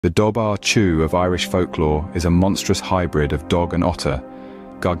The Dobhar-Chú of Irish folklore is a monstrous hybrid of dog and otter,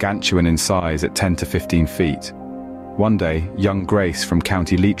 gargantuan in size at 10 to 15 feet. One day, young Grace from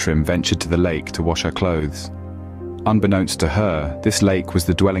County Leitrim ventured to the lake to wash her clothes. Unbeknownst to her, this lake was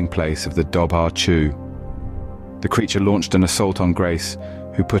the dwelling place of the Dobhar-Chú. The creature launched an assault on Grace,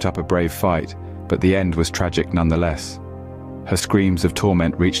 who put up a brave fight, but the end was tragic nonetheless. Her screams of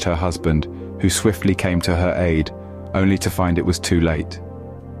torment reached her husband, who swiftly came to her aid, only to find it was too late.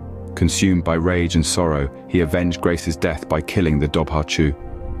 Consumed by rage and sorrow, he avenged Grace's death by killing the Dobhar-Chú.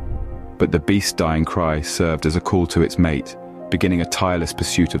 But the beast's dying cry served as a call to its mate, beginning a tireless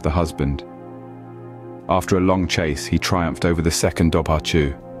pursuit of the husband. After a long chase, he triumphed over the second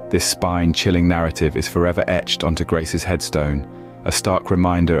Dobhar-Chú. This spine-chilling narrative is forever etched onto Grace's headstone, a stark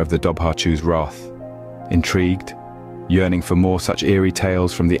reminder of the Dobhar-Chú's wrath. Intrigued? Yearning for more such eerie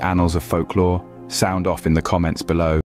tales from the annals of folklore? Sound off in the comments below.